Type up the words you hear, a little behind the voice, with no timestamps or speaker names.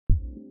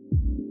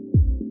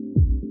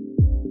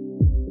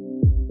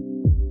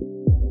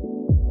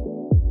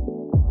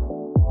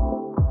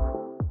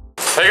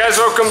Hey guys,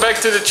 welcome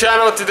back to the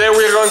channel. Today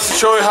we are going to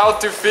show you how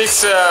to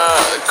fix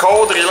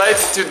code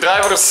related to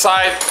driver's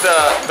side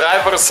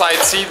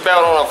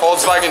seatbelt on a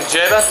Volkswagen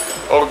Jetta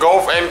or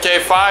Golf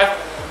MK5.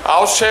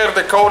 I'll share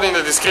the code in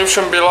the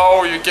description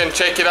below, you can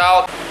check it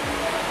out.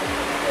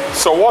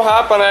 So what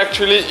happened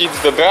actually, it's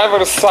the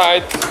driver's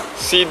side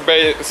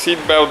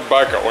seatbelt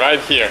buckle right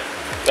here.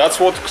 That's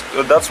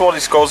what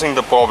is causing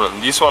the problem,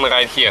 this one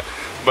right here.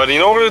 But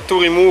in order to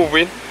remove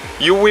it,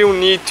 you will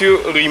need to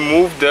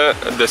remove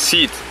the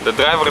seat, the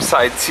driver's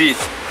side seat,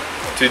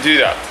 to do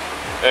that.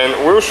 And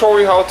we'll show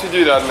you how to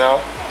do that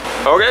now.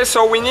 Okay,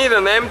 so we need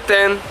an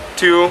M10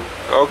 to,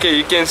 okay,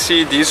 you can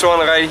see this one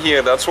right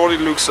here, that's what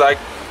it looks like.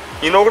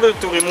 In order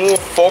to remove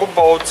 4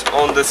 bolts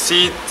on the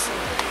seat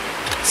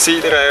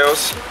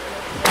rails,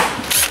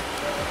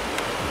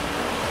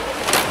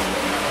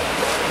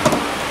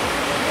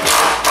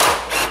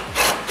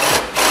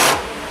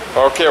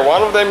 okay,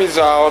 one of them is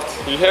out.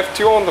 You have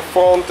 2 on the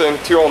front and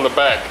 2 on the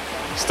back.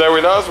 Stay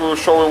with us, we'll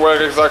show you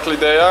where exactly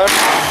they are.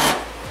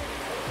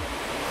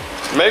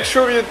 Make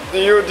sure you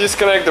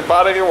disconnect the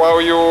battery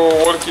while you're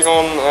working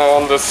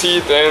on the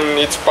seat, and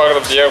it's part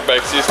of the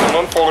airbag system.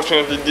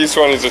 Unfortunately, this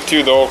one is a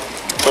 2-door,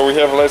 so we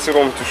have less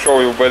room to show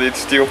you, but it's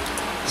still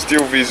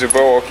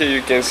visible. Okay,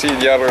 you can see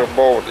the other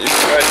bolt is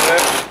right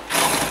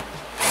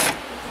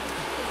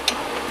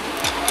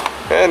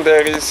there. And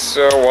there is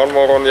one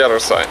more on the other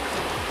side.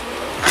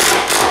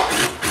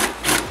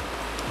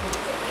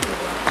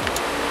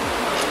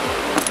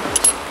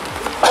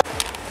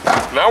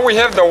 Now we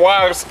have the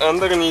wires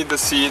underneath the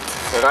seat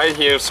right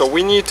here, so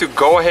we need to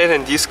go ahead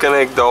and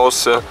disconnect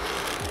those,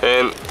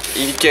 and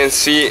you can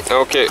see,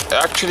 okay,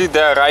 actually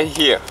they're right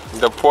here,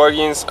 the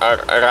plugins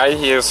are right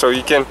here, so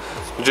you can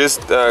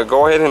just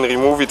go ahead and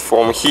remove it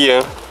from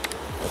here.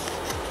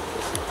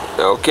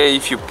 Okay,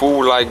 if you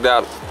pull like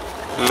that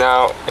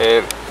now,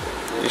 and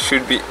you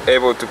should be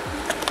able to.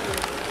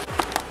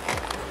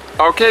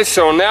 Okay,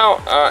 so now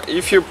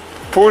if you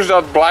push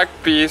that black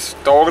piece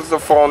towards the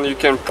front, you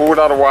can pull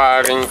that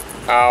wiring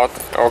out,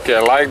 okay,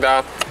 like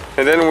that.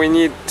 And then we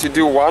need to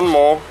do one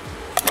more,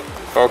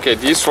 okay,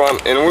 this one,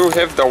 and we'll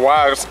have the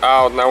wires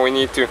out. Now we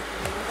need to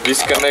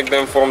disconnect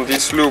them from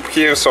this loop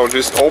here, so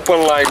just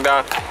open like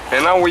that,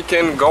 and now we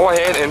can go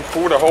ahead and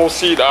pull the whole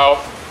seat out.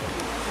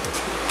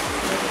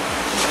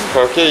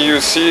 Okay,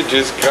 you see,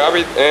 just grab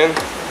it and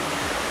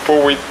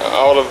pull it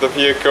out of the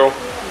vehicle.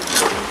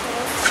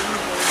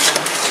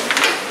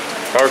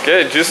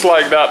 Okay, just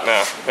like that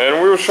now. And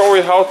we'll show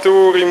you how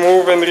to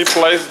remove and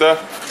replace the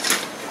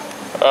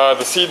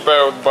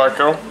seatbelt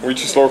buckle,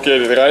 which is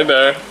located right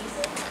there.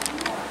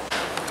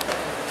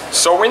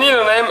 So we need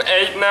an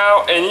M8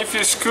 now, and if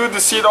you scoot the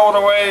seat all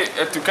the way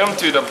to come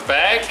to the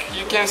back,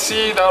 you can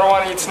see that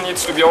one needs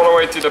to be all the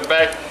way to the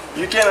back.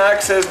 You can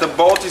access the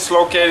bolt is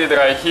located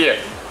right here.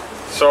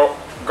 So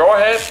go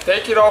ahead,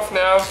 take it off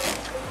now.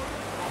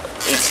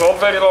 It's not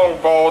very long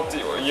bolt,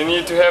 you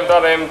need to have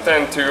that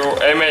M10 to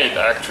M8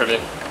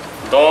 actually.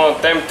 Don't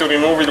attempt to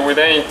remove it with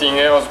anything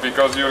else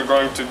because you're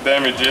going to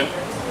damage it.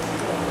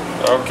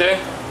 Okay,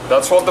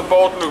 that's what the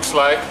bolt looks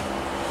like.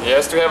 It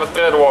has to have a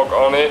thread lock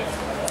on it.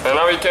 And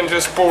now we can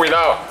just pull it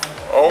out.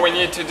 All we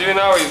need to do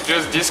now is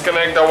just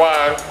disconnect the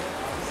wire,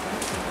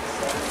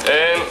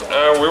 and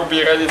we'll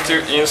be ready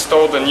to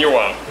install the new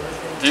one.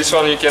 This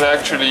one you can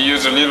actually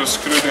use a little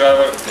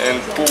screwdriver and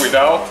pull it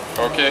out,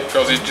 okay,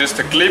 because it's just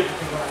a clip.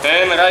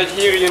 And right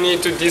here you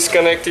need to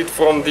disconnect it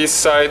from this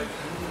side.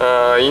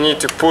 You need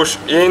to push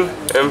in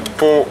and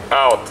pull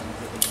out.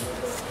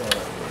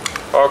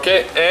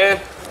 Okay, and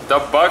the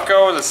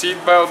buckle, the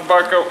seatbelt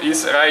buckle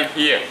is right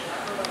here.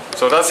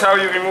 So that's how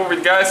you remove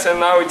it, guys, and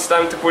now it's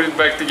time to put it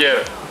back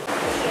together.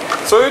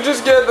 So you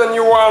just get the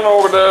new one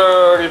or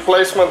the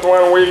replacement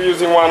one. We're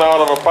using one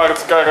out of a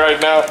parts car right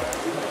now.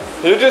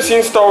 You just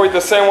install it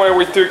the same way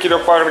we took it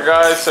apart,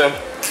 guys, and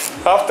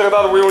after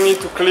that we will need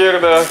to clear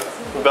the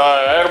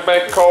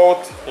airbag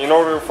coat in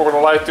order for the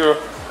light to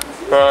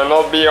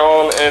not be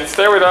on. And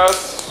stay with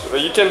us,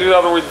 you can do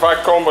that with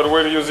vacuum, but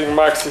we're using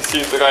maxi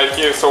seat right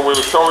here, so we'll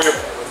show you.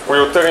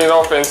 We'll turn it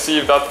off and see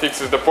if that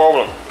fixes the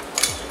problem.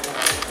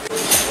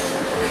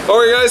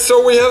 Okay guys,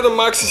 so we have the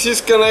maxi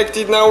seats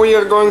connected. Now we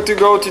are going to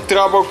go to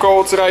trouble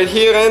codes right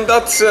here, and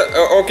that's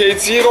okay,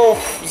 it's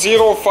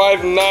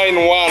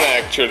 00591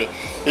 actually.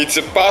 It's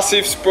a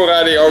passive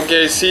sporadic,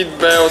 okay, seat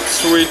belt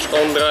switch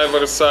on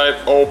driver's side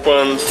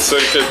open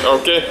circuit,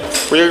 okay.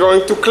 We are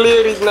going to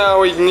clear it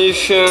now,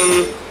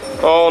 ignition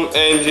on,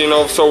 engine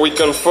off, so we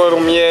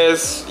confirm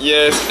yes,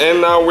 yes,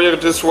 and now we're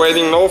just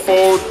waiting, no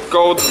fault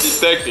code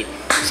detected.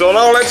 So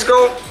now let's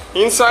go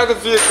inside the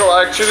vehicle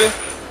actually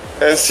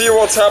and see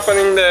what's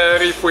happening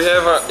there, if we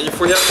have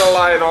the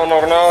light on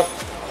or not.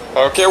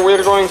 Okay,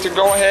 we're going to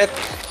go ahead,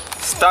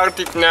 start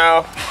it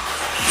now.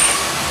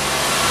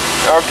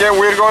 Okay,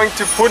 we're going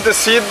to put the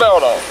seat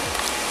belt on.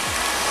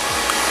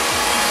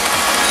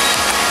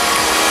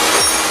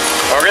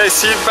 Okay,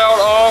 seat belt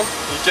on,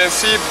 you can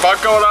see it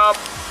buckled up,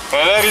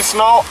 and there is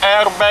no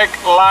airbag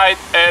light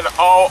at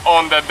all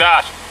on the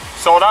dash.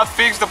 So that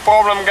fixed the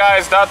problem,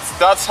 guys.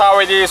 That's how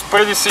it is.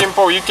 Pretty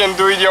simple. You can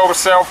do it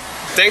yourself.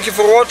 Thank you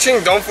for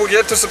watching. Don't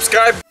forget to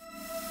subscribe.